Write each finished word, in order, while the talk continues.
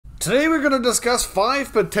Today we're going to discuss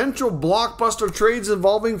 5 potential blockbuster trades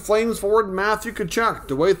involving Flames forward Matthew Tkachuk.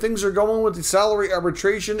 The way things are going with the salary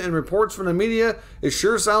arbitration and reports from the media, it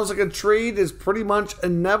sure sounds like a trade is pretty much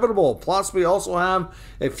inevitable. Plus, we also have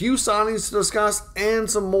a few signings to discuss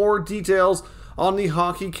and some more details on the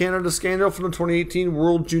Hockey Canada scandal from the 2018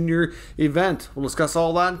 World Junior event. We'll discuss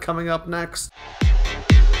all that coming up next.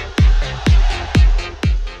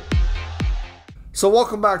 So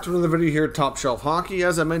welcome back to another video here at Top Shelf Hockey.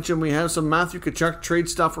 As I mentioned, we have some Matthew Tkachuk trade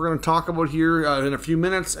stuff we're going to talk about here in a few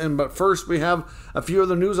minutes. But first, we have a few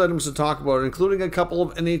other news items to talk about, including a couple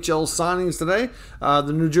of NHL signings today.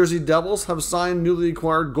 The New Jersey Devils have signed newly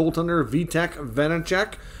acquired goaltender Vitek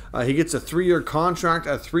Vanacek. He gets a 3-year contract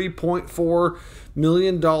at $3.4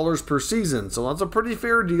 million per season. So that's a pretty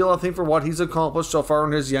fair deal, I think, for what he's accomplished so far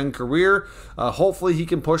in his young career. Hopefully he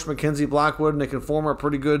can push Mackenzie Blackwood and they can form a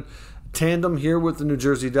pretty good tandem here with the New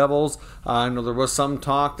Jersey Devils. I know there was some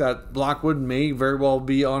talk that Blackwood may very well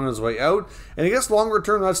be on his way out, and I guess longer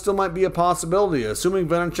term that still might be a possibility, assuming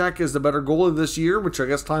Vanacek is the better goalie this year, which I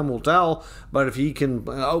guess time will tell. But if he can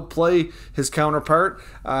outplay his counterpart,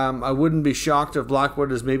 I wouldn't be shocked if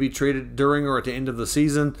Blackwood is maybe traded during or at the end of the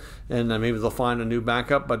season, and maybe they'll find a new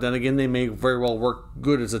backup. But then again, they may very well work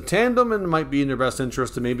good as a tandem, and it might be in their best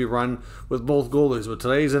interest to maybe run with both goalies. With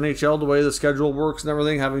today's NHL, the way the schedule works and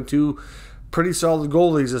everything, having two pretty solid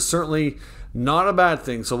goalies is certainly not a bad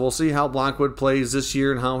thing. So we'll see how Blackwood plays this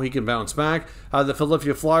year and how he can bounce back. The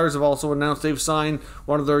Philadelphia Flyers have also announced they've signed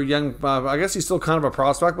one of their young, I guess he's still kind of a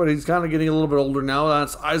prospect, but he's kind of getting a little bit older now.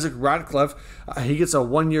 That's Isaac Ratcliffe. He gets a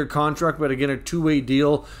 1-year contract, but again, a 2-way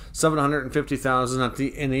deal, $750,000 at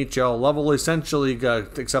the NHL level. Essentially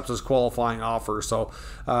accepts his qualifying offer. So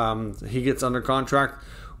he gets under contract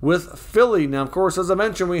with Philly. Now, of course, as I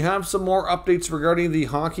mentioned, we have some more updates regarding the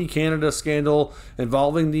Hockey Canada scandal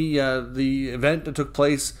involving the event that took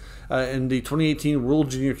place in the 2018 World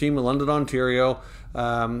Junior team in London, Ontario.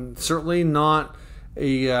 Certainly not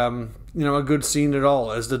a a good scene at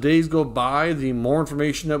all. As the days go by, the more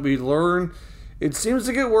information that we learn, it seems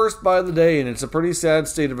to get worse by the day, and it's a pretty sad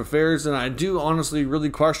state of affairs. And I do honestly really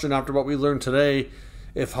question, after what we learned today,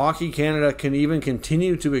 if Hockey Canada can even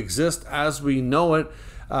continue to exist as we know it.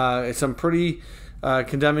 It's some pretty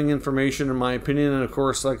condemning information, in my opinion, and of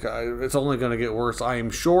course, it's only going to get worse. I am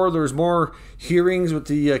sure there's more hearings with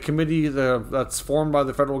the committee that's formed by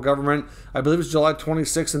the federal government. I believe it's July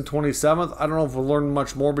 26th and 27th. I don't know if we'll learn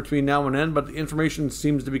much more between now and then, but the information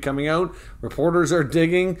seems to be coming out. Reporters are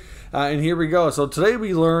digging, and here we go. So today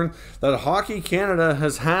we learn that Hockey Canada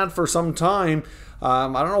has had for some time, I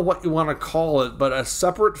don't know what you want to call it, but a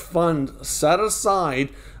separate fund set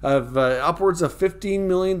aside of upwards of $15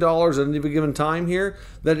 million at any given time here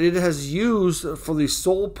that it has used for the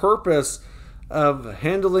sole purpose of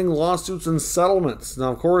handling lawsuits and settlements.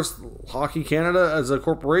 Now, of course, Hockey Canada as a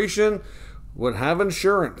corporation would have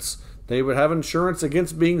insurance. They would have insurance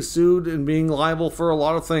against being sued and being liable for a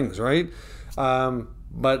lot of things, right?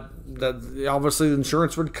 But obviously the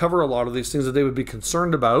insurance would cover a lot of these things that they would be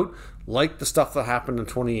concerned about, like the stuff that happened in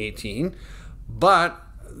 2018. But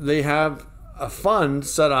they have a fund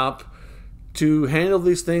set up to handle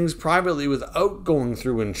these things privately without going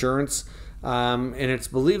through insurance. And it's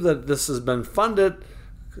believed that this has been funded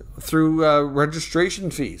through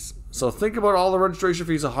registration fees. So think about all the registration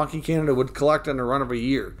fees that Hockey Canada would collect in a run of a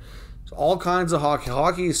year. All kinds of hockey.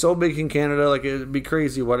 Hockey is so big in Canada, like it'd be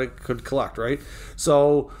crazy what it could collect, right?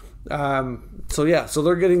 So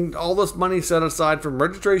they're getting all this money set aside from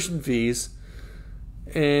registration fees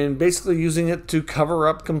and basically using it to cover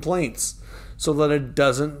up complaints so that it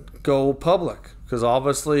doesn't go public. Because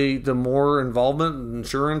obviously, the more involvement and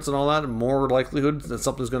insurance and all that, the more likelihood that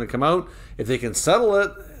something's going to come out. If they can settle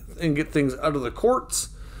it and get things out of the courts,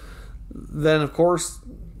 then of course,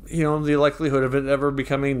 the likelihood of it ever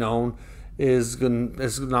becoming known it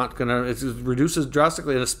reduces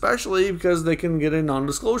drastically, and especially because they can get a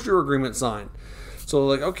non-disclosure agreement signed. So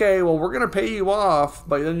okay, well, we're going to pay you off,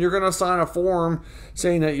 but then you're going to sign a form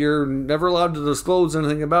saying that you're never allowed to disclose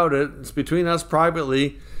anything about it. It's between us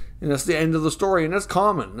privately, and that's the end of the story. And that's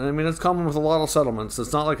common. I mean, it's common with a lot of settlements.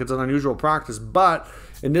 It's not like it's an unusual practice, but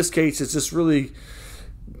in this case, it's just really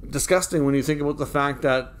disgusting when you think about the fact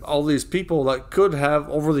that all these people that could have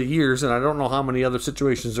over the years, and I don't know how many other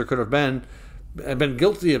situations there could have been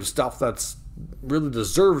guilty of stuff that's really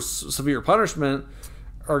deserves severe punishment,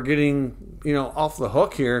 are getting off the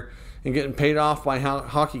hook here and getting paid off by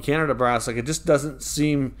Hockey Canada brass. It just doesn't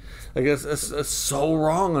seem like it's so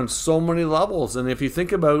wrong on so many levels. And if you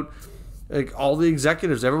think about all the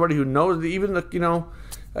executives, everybody who knows, even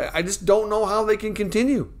I just don't know how they can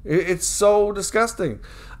continue. It's so disgusting.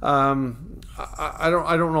 I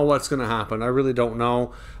don't know what's going to happen. I really don't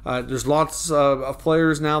know. There's lots of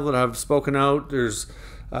players now that have spoken out. There's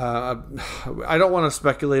I don't want to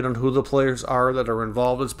speculate on who the players are that are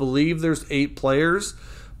involved. It's believed there's 8 players,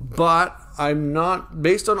 but I'm not,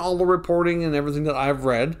 based on all the reporting and everything that I've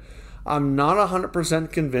read, I'm not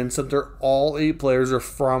 100% convinced that they're all 8 players are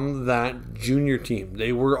from that junior team.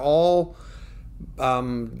 They were all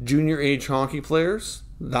junior age hockey players.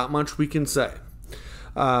 That much we can say.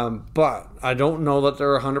 But I don't know that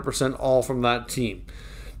they're 100% all from that team.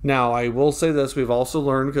 Now, I will say this, we've also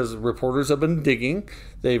learned, because reporters have been digging,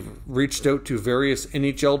 they've reached out to various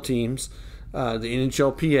NHL teams, the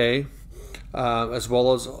NHLPA, as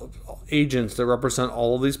well as agents that represent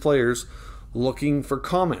all of these players, looking for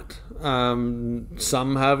comment.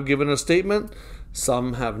 Some have given a statement,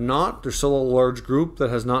 some have not. There's still a large group that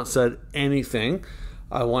has not said anything.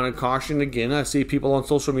 I want to caution again, I see people on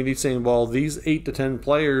social media saying, well, these 8 to 10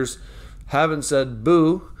 players haven't said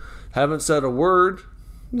boo, haven't said a word,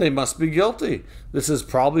 they must be guilty. This is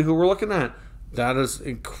probably who we're looking at. That is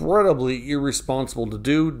incredibly irresponsible to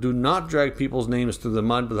do. Do not drag people's names through the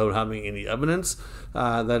mud without having any evidence.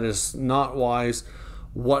 That is not wise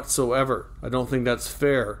whatsoever. I don't think that's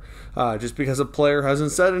fair. Just because a player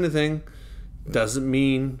hasn't said anything doesn't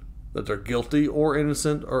mean that they're guilty or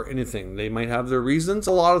innocent or anything. They might have their reasons.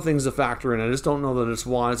 A lot of things to factor in. I just don't know that it's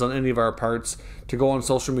wise on any of our parts to go on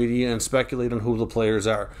social media and speculate on who the players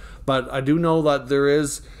are. But I do know that there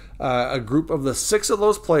is a group of the 6 of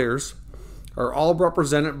those players are all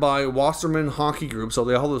represented by Wasserman Hockey Group, so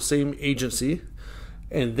they all have the same agency,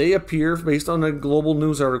 and they appear based on a global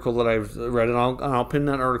news article that I've read, and I'll pin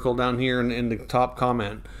that article down here in the top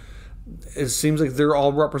comment. It seems like they're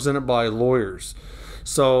all represented by lawyers.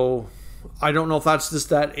 So I don't know if that's just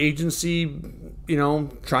that agency,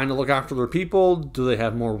 trying to look after their people. Do they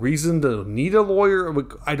have more reason to need a lawyer?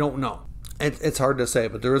 I don't know. It's hard to say,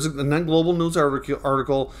 but there is a global news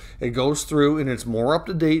article. It goes through, and it's more up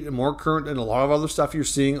to date and more current than a lot of other stuff you're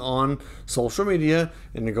seeing on social media.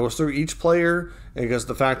 And it goes through each player, because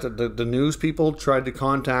the fact that the news people tried to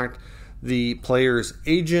contact the player's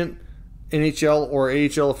agent, NHL or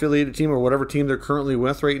AHL affiliated team, or whatever team they're currently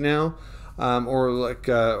with right now.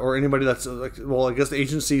 Or anybody that's I guess the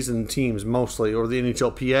agencies and teams mostly, or the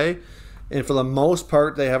NHLPA, and for the most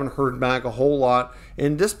part they haven't heard back a whole lot.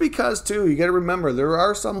 And just because too, you got to remember there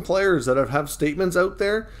are some players that have statements out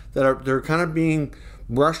there that they're kind of being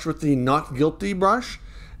brushed with the not guilty brush,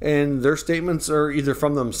 and their statements are either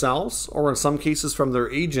from themselves or in some cases from their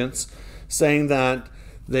agents, saying that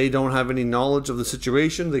they don't have any knowledge of the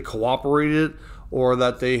situation, they cooperated, or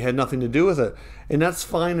that they had nothing to do with it. And that's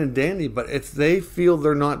fine and dandy, but if they feel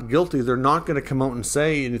they're not guilty, they're not going to come out and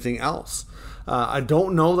say anything else. I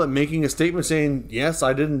don't know that making a statement saying, yes,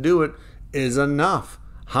 I didn't do it, is enough.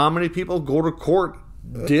 How many people go to court,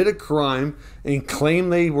 did a crime, and claim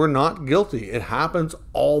they were not guilty? It happens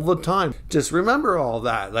all the time. Just remember all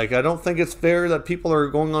that. I don't think it's fair that people are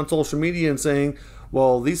going on social media and saying,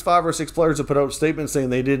 well, these 5 or 6 players have put out statements saying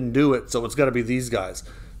they didn't do it, so it's got to be these guys.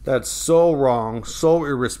 That's so wrong, so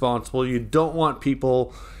irresponsible. You don't want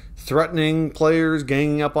people threatening players,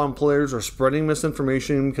 ganging up on players, or spreading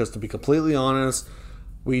misinformation, because to be completely honest,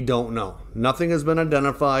 we don't know. Nothing has been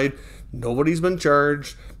identified. Nobody's been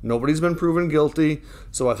charged. Nobody's been proven guilty.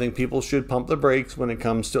 So I think people should pump the brakes when it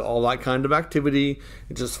comes to all that kind of activity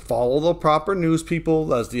and just follow the proper news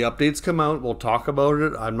people. As the updates come out, we'll talk about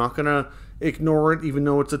it. I'm not going to ignore it, even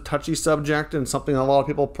though it's a touchy subject and something a lot of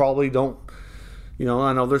people probably don't.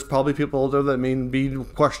 I know there's probably people out there that may be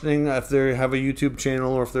questioning if they have a YouTube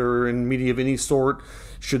channel or if they're in media of any sort,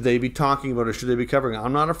 should they be talking about it, should they be covering it?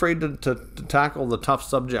 I'm not afraid to tackle the tough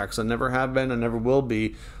subjects. I never have been and never will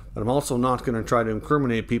be, but I'm also not going to try to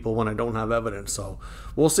incriminate people when I don't have evidence. So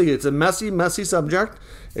we'll see. It's a messy subject.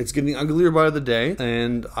 It's getting uglier by the day,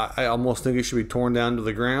 and I almost think it should be torn down to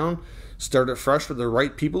the ground. Start it fresh with the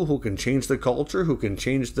right people who can change the culture, who can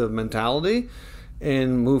change the mentality,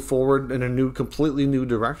 and move forward in a completely new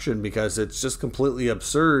direction, because it's just completely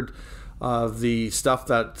absurd, the stuff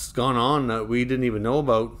that's gone on that we didn't even know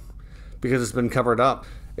about because it's been covered up.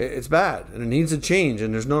 It's bad, and it needs to change,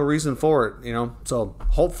 and there's no reason for it, So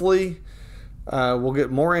hopefully we'll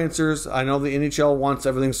get more answers. I know the NHL wants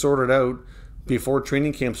everything sorted out before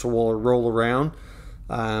training camps will roll around,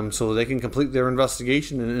 so they can complete their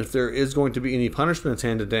investigation, and if there is going to be any punishments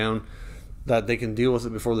handed down, that they can deal with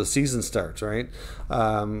it before the season starts, right?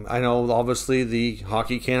 I know, obviously, the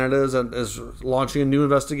Hockey Canada is launching a new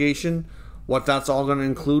investigation. What that's all going to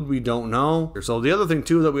include, we don't know. So the other thing,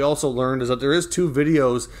 too, that we also learned is that there is 2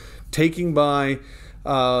 videos taken by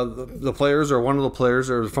the players, or one of the players,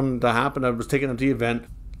 or from that happened, I was taken at the event.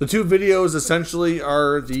 The two videos essentially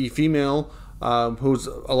are the female who's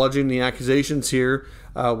alleging the accusations here,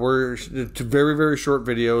 were two very, very short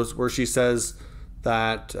videos where she says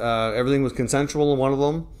that everything was consensual in one of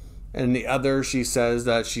them, and in the other she says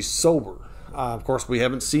that she's sober. Of course, we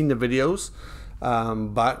haven't seen the videos,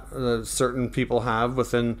 but certain people have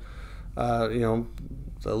within,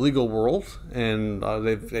 the legal world, and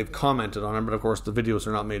they've commented on it. But of course, the videos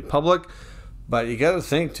are not made public. But you got to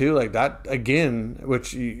think too, like that again,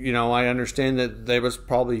 which I understand that they was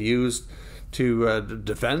probably used to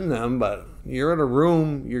defend them. But you're in a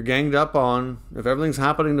room, you're ganged up on. If everything's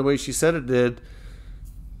happening the way she said it did,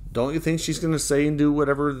 don't you think she's going to say and do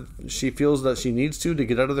whatever she feels that she needs to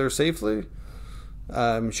get out of there safely?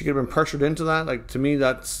 She could have been pressured into that. Like, to me,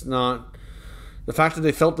 that's not... The fact that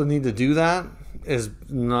they felt the need to do that is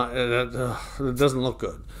not... it doesn't look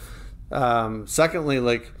good. Secondly,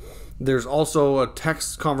 like, there's also a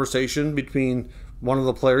text conversation between one of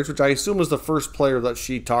the players, which I assume is the first player that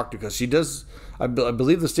she talked to, because she does... I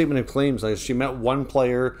believe the statement of claims, like, she met one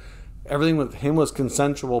player... Everything with him was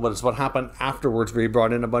consensual, but it's what happened afterwards where he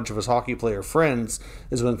brought in a bunch of his hockey player friends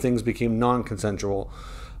is when things became non-consensual,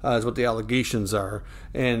 is what the allegations are.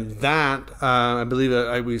 And that, I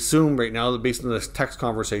believe, we assume right now, that based on this text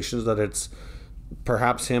conversations, that it's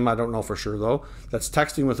perhaps him, I don't know for sure though, that's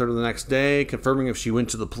texting with her the next day, confirming if she went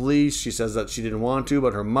to the police. She says that she didn't want to,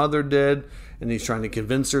 but her mother did, and he's trying to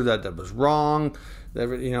convince her that that was wrong. There's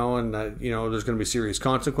going to be serious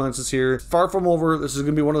consequences here. Far from over. This is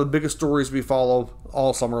going to be one of the biggest stories we follow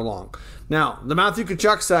all summer long. Now, the Matthew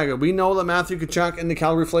Tkachuk saga. We know that Matthew Tkachuk and the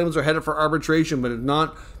Calgary Flames are headed for arbitration, but it's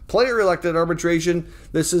not player-elected arbitration.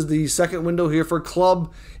 This is the second window here for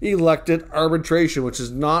club-elected arbitration, which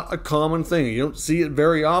is not a common thing. You don't see it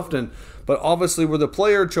very often. But obviously, where the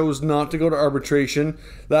player chose not to go to arbitration,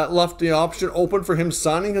 that left the option open for him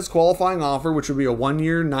signing his qualifying offer, which would be a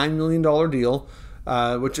one-year, $9 million deal,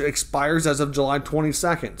 which expires as of July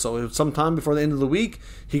 22nd. So sometime before the end of the week,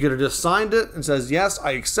 he could have just signed it and says, yes,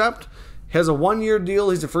 I accept. He has a one-year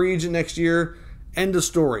deal. He's a free agent next year. End of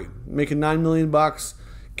story. Making $9 million.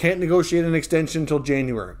 Can't negotiate an extension until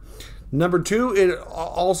January. Number two, it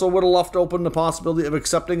also would have left open the possibility of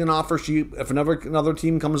accepting an offer sheet if another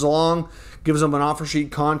team comes along, gives him an offer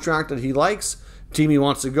sheet contract that he likes, team he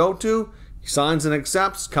wants to go to, he signs and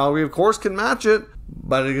accepts. Calgary, of course, can match it,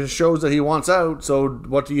 but it shows that he wants out, so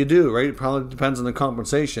what do you do, right? It probably depends on the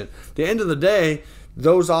compensation. At the end of the day,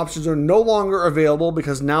 those options are no longer available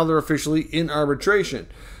because now they're officially in arbitration.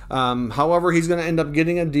 However, he's going to end up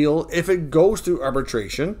getting a deal if it goes through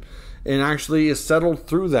arbitration and actually is settled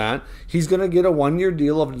through that. He's going to get a one-year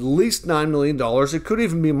deal of at least $9 million. It could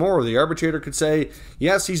even be more. The arbitrator could say,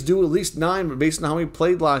 yes, he's due at least 9, but based on how he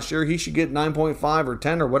played last year, he should get 9.5 or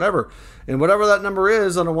 10 or whatever. And whatever that number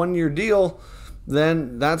is on a one-year deal,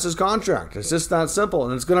 then that's his contract. It's just that simple.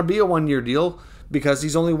 And it's going to be a one-year deal because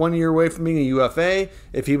he's only 1 year away from being a UFA.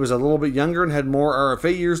 If he was a little bit younger and had more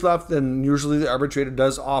RFA years left, then usually the arbitrator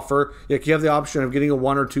does offer, you have the option of getting a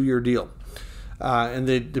 1 or 2 year deal. And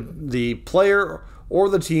the player or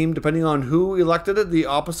the team, depending on who elected it, the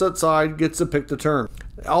opposite side gets to pick the term.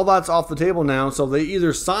 All that's off the table now, so they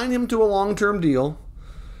either sign him to a long-term deal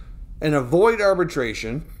and avoid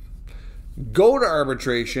arbitration, go to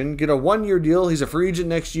arbitration, get a 1 year deal, he's a free agent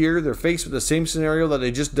next year, they're faced with the same scenario that they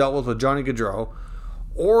just dealt with Johnny Gaudreau,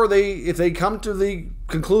 or if they come to the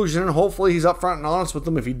conclusion, and hopefully he's upfront and honest with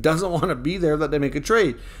them, if he doesn't want to be there, that they make a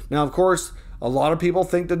trade. Now, of course, a lot of people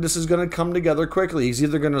think that this is going to come together quickly. He's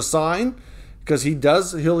either going to sign, because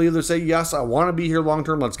he'll either say, yes, I want to be here long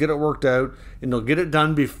term, let's get it worked out, and they'll get it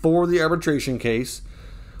done before the arbitration case,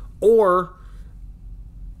 or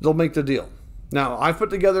they'll make the deal. Now, I've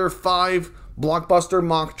put together 5 blockbuster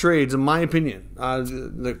mock trades, in my opinion.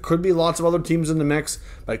 There could be lots of other teams in the mix,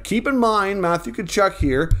 but keep in mind, Matthew Tkachuk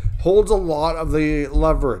here holds a lot of the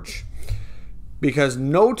leverage, because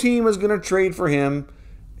no team is going to trade for him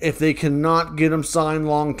if they cannot get him signed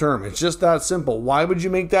long term. It's just that simple. Why would you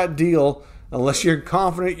make that deal unless you're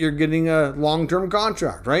confident you're getting a long-term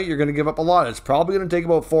contract, right? You're going to give up a lot. It's probably going to take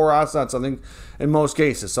about 4 assets, I think, in most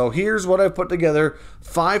cases. So here's what I've put together.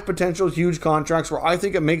 5 potential huge contracts where I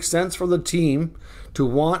think it makes sense for the team to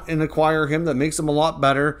want and acquire him. That makes him a lot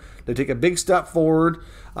better. They take a big step forward.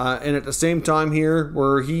 And at the same time here,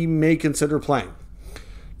 where he may consider playing.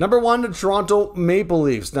 Number 1, the Toronto Maple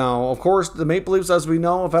Leafs. Now, of course, the Maple Leafs, as we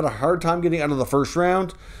know, have had a hard time getting out of the first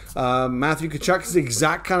round. Matthew Tkachuk is the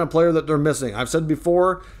exact kind of player that they're missing. I've said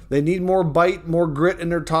before, they need more bite, more grit in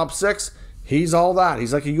their top 6. He's all that.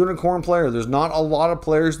 He's like a unicorn player. There's not a lot of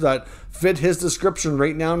players that fit his description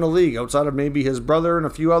right now in the league, outside of maybe his brother and a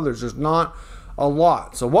few others. There's not a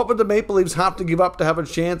lot. So what would the Maple Leafs have to give up to have a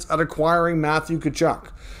chance at acquiring Matthew Tkachuk?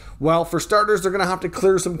 Well, for starters, they're going to have to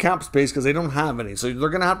clear some cap space because they don't have any. So they're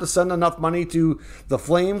going to have to send enough money to the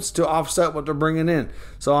Flames to offset what they're bringing in.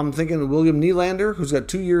 So I'm thinking William Nylander, who's got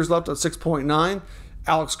 2 years left at 6.9.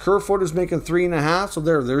 Alex Kerfoot is making 3.5. So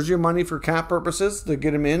there's your money for cap purposes to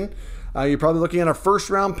get him in. You're probably looking at a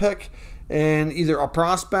first-round pick and either a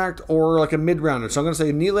prospect or like a mid-rounder. So I'm going to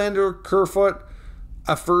say Nylander, Kerfoot,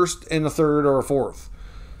 a first and a third or a fourth.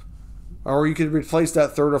 Or you could replace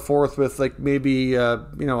that third or fourth with like maybe, a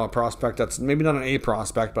prospect that's maybe not an A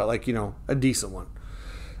prospect, but like, a decent one.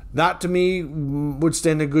 That to me would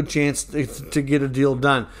stand a good chance to get a deal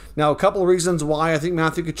done. Now, a couple of reasons why I think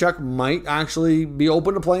Matthew Tkachuk might actually be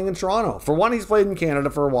open to playing in Toronto. For one, he's played in Canada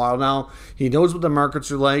for a while now. He knows what the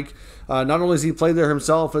markets are like. Not only has he played there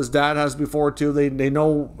himself, his dad has before too. They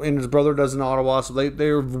know, and his brother does in Ottawa, so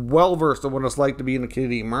they're well versed in what it's like to be in the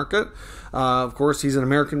Canadian market. Of course, he's an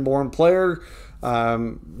American-born player.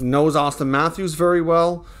 Knows Austin Matthews very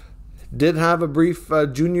well. Did have a brief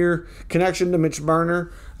junior connection to Mitch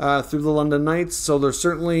Marner through the London Knights, so there's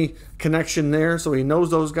certainly connection there. So he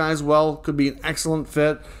knows those guys well. Could be an excellent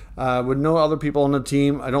fit. Would know other people on the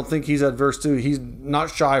team. I don't think he's adverse to. He's not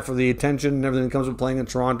shy for the attention and everything that comes with playing in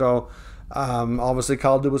Toronto. Obviously,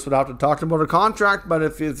 Kyle Dubas would have to talk to him about a contract, but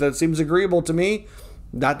if that seems agreeable to me,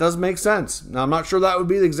 that does make sense. Now, I'm not sure that would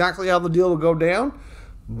be exactly how the deal would go down,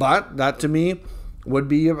 but that to me would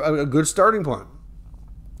be a good starting point.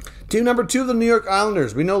 Team number 2, the New York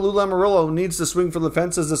Islanders. We know Lou Lamoriello needs to swing for the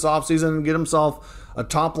fences this offseason and get himself a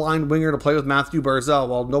top-line winger to play with Matthew Barzal.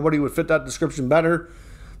 Well, nobody would fit that description better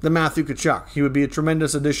than Matthew Tkachuk. He would be a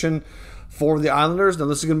tremendous addition for the Islanders. Now,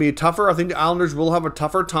 this is going to be tougher. I think the Islanders will have a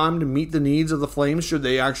tougher time to meet the needs of the Flames should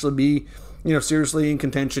they actually be seriously in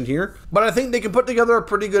contention here. But I think they can put together a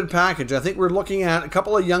pretty good package. I think we're looking at a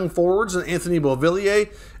couple of young forwards, Anthony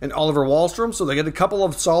Beauvillier and Oliver Wahlstrom. So they get a couple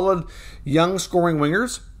of solid young scoring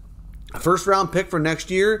wingers. A first-round pick for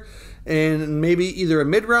next year, and maybe either a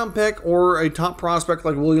mid-round pick or a top prospect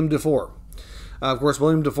like William Dufour. Of course,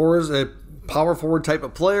 William Dufour is a power forward type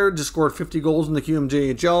of player, just scored 50 goals in the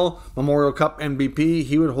QMJHL, Memorial Cup MVP.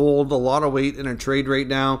 He would hold a lot of weight in a trade right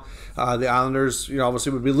now. The Islanders,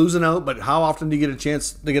 obviously would be losing out, but how often do you get a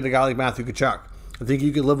chance to get a guy like Matthew Tkachuk? I think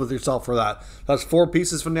you could live with yourself for that. That's 4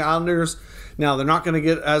 pieces from the Islanders. Now, they're not going to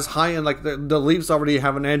get as high in, like the Leafs already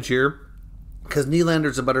have an edge here, because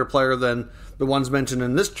Nylander's a better player than the ones mentioned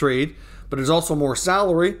in this trade, but there's also more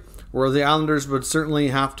salary, where the Islanders would certainly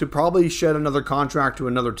have to probably shed another contract to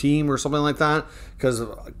another team or something like that, because,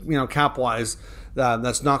 cap-wise,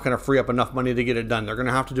 that's not going to free up enough money to get it done. They're going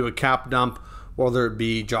to have to do a cap dump, whether it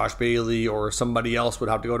be Josh Bailey or somebody else would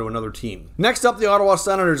have to go to another team. Next up, the Ottawa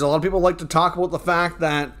Senators. A lot of people like to talk about the fact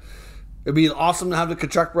that it'd be awesome to have the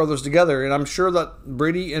Tkachuk brothers together, and I'm sure that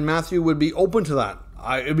Brady and Matthew would be open to that.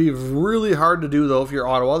 It'd be really hard to do, though, if you're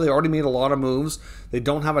Ottawa. They already made a lot of moves. They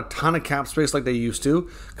don't have a ton of cap space like they used to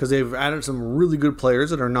because they've added some really good players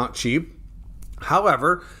that are not cheap.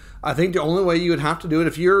 However, I think the only way you would have to do it,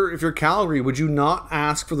 if you're Calgary, would you not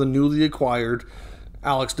ask for the newly acquired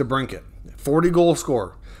Alex DeBrincat? 40-goal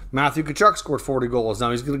scorer. Matthew Tkachuk scored 40 goals. Now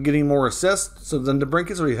he's getting more assists than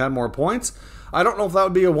DeBrincat, so he had more points. I don't know if that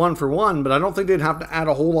would be a 1-for-1, but I don't think they'd have to add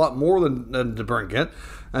a whole lot more than DeBrincat.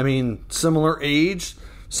 I mean, similar age,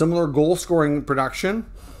 similar goal-scoring production.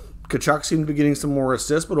 Tkachuk seemed to be getting some more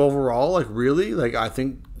assists, but overall, I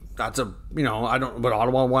think that's would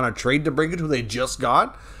Ottawa want to trade DeBrincat, who they just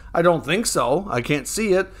got? I don't think so. I can't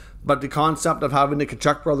see it. But the concept of having the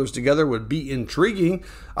Tkachuk brothers together would be intriguing.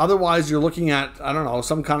 Otherwise, you're looking at,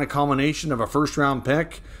 some kind of combination of a first-round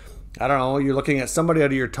pick. You're looking at somebody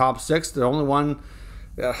out of your top 6. The only one,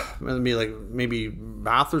 maybe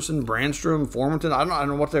Batherson, Brandstrom, Formanton. I don't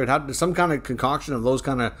know what they would have. Some kind of concoction of those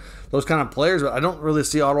kind of players. But I don't really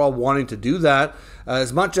see Ottawa wanting to do that.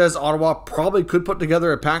 As much as Ottawa probably could put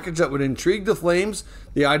together a package that would intrigue the Flames,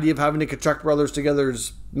 the idea of having the Tkachuk brothers together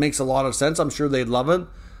makes a lot of sense. I'm sure they'd love it.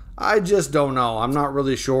 I just don't know. I'm not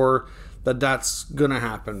really sure that that's going to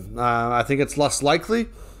happen. I think it's less likely,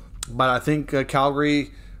 but I think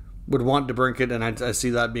Calgary would want DeBrincat, and I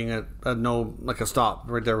see that being a stop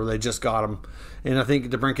right there where they just got him. And I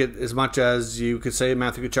think DeBrincat, as much as you could say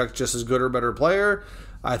Matthew Tkachuk's just as good or better player,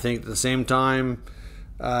 I think at the same time,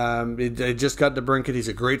 they just got DeBrincat. He's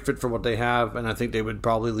a great fit for what they have, and I think they would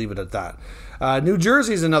probably leave it at that. New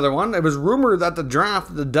Jersey's another one. It was rumored that the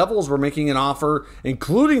draft, the Devils were making an offer,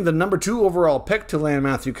 including the number 2 overall pick to land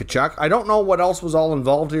Matthew Tkachuk. I don't know what else was all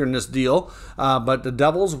involved here in this deal, but the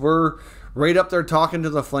Devils were right up there talking to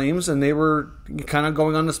the Flames, and they were kind of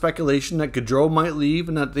going on the speculation that Gaudreau might leave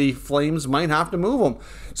and that the Flames might have to move him.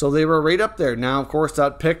 So they were right up there. Now, of course,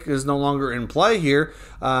 that pick is no longer in play here,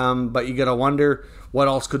 but you got to wonder, what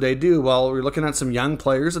else could they do? Well, we're looking at some young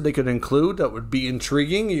players that they could include that would be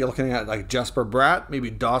intriguing. You're looking at like Jesper Bratt, maybe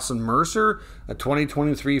Dawson Mercer, a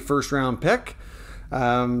 2023 first-round pick.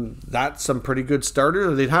 That's some pretty good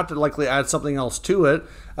starters. They'd have to likely add something else to it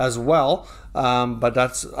as well. But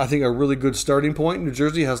that's, I think, a really good starting point. New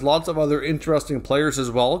Jersey has lots of other interesting players as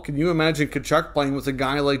well. Can you imagine Tkachuk playing with a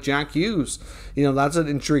guy like Jack Hughes? You know, that's an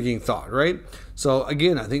intriguing thought, right? So,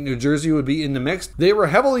 again, I think New Jersey would be in the mix. They were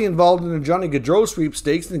heavily involved in the Johnny Gaudreau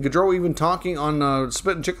sweepstakes, and Gaudreau, even talking on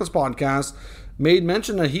Spit and Chicklets podcast, made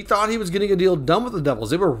mention that he thought he was getting a deal done with the Devils.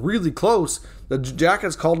 They were really close. The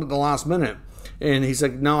Jackets called it the last minute. And he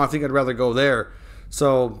said, no, I think I'd rather go there.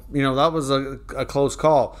 So, you know, that was a close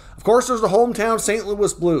call. Of course, there's the hometown St.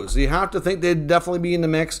 Louis Blues. You have to think they'd definitely be in the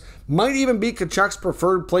mix. Might even be Tkachuk's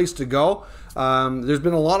preferred place to go. There's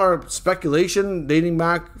been a lot of speculation dating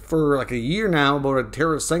back for like a year now about a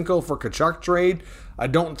Tarasenko for Tkachuk trade. I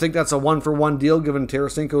don't think that's a one-for-one deal given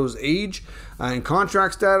Tarasenko's age and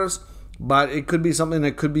contract status. But it could be something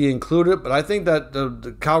that could be included. But I think that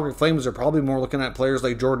the Calgary Flames are probably more looking at players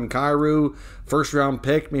like Jordan Kyrou, first-round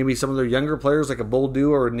pick, maybe some of their younger players like a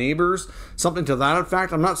Bolduc or a Neighbors, something to that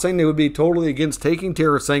effect. I'm not saying they would be totally against taking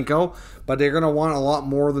Tarasenko, but they're going to want a lot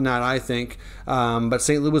more than that, I think. But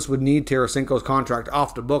St. Louis would need Tarasenko's contract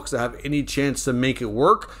off the books to have any chance to make it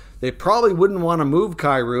work. They probably wouldn't want to move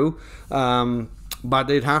Kyrou. But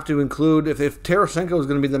they'd have to include, if Tarasenko is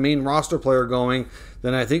going to be the main roster player going,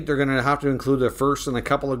 then I think they're going to have to include their first and a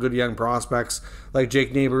couple of good young prospects like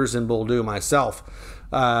Jake Neighbors and Bolduc, myself,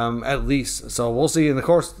 at least. So we'll see. And of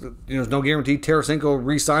course, there's no guarantee Tarasenko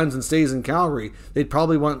re-signs and stays in Calgary. They'd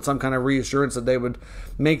probably want some kind of reassurance that they would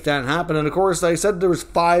make that happen. And of course, I said there was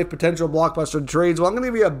 5 potential blockbuster trades. Well, I'm going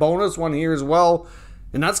to give you a bonus one here as well.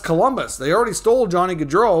 And that's Columbus. They already stole Johnny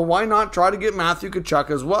Gaudreau. Why not try to get Matthew Tkachuk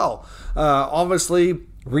as well? Obviously,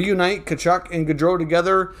 reunite Tkachuk and Gaudreau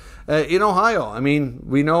together in Ohio. I mean,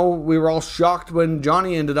 we know we were all shocked when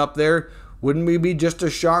Johnny ended up there. Wouldn't we be just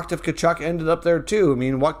as shocked if Tkachuk ended up there too? I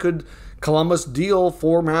mean, what could Columbus deal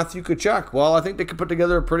for Matthew Tkachuk? Well, I think they could put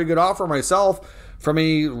together a pretty good offer myself. From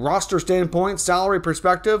a roster standpoint, salary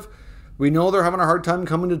perspective, we know they're having a hard time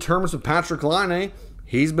coming to terms with Patrick Laine.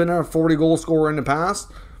 He's been a 40-goal scorer in the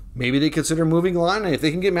past. Maybe they consider moving Laine. If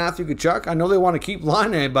they can get Matthew Tkachuk, I know they want to keep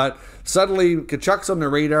Laine, but suddenly Tkachuk's on the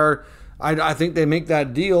radar. I think they make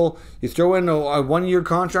that deal. You throw in a one-year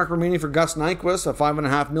contract remaining for Gus Nyquist, a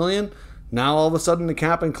 $5.5 million. Now all of a sudden the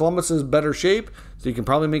cap in Columbus is better shape, so you can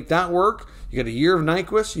probably make that work. You got a year of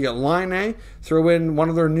Nyquist, you got Laine. Throw in one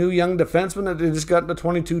of their new young defensemen that they just got in the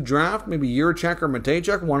 22 draft, maybe Jiricek or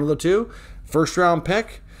Matejchuk, one of the two. First-round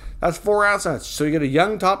pick. That's 4 assets. So you get a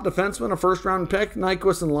young top defenseman, a first-round pick,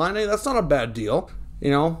 Nyquist and Laine. That's not a bad deal.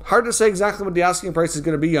 You know, hard to say exactly what the asking price is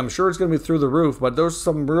going to be. I'm sure it's going to be through the roof, but those are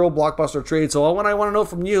some real blockbuster trades. So what I want to know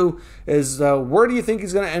from you is where do you think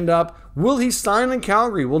he's going to end up? Will he sign in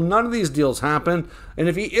Calgary? Will none of these deals happen? And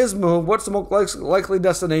if he is moved, what's the most likely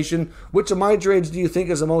destination? Which of my trades do you think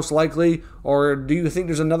is the most likely? Or do you think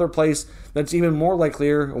there's another place that's even more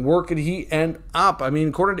likelier? Where could he end up? I mean,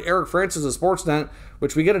 according to Eric Francis of Sportsnet,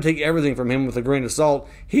 which we got to take everything from him with a grain of salt,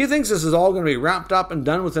 he thinks this is all going to be wrapped up and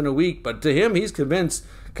done within a week. But to him, he's convinced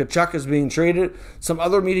Tkachuk is being traded. Some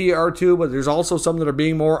other media are too, but there's also some that are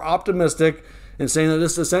being more optimistic and saying that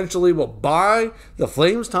this essentially will buy the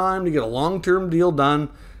Flames time to get a long-term deal done,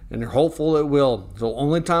 and they're hopeful it will. So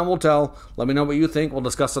only time will tell. Let me know what you think. We'll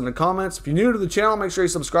discuss in the comments. If you're new to the channel, make sure you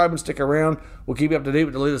subscribe and stick around. We'll keep you up to date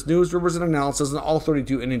with the latest news, rumors, and analysis on all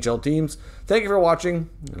 32 NHL teams. Thank you for watching,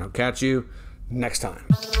 and I'll catch you next time.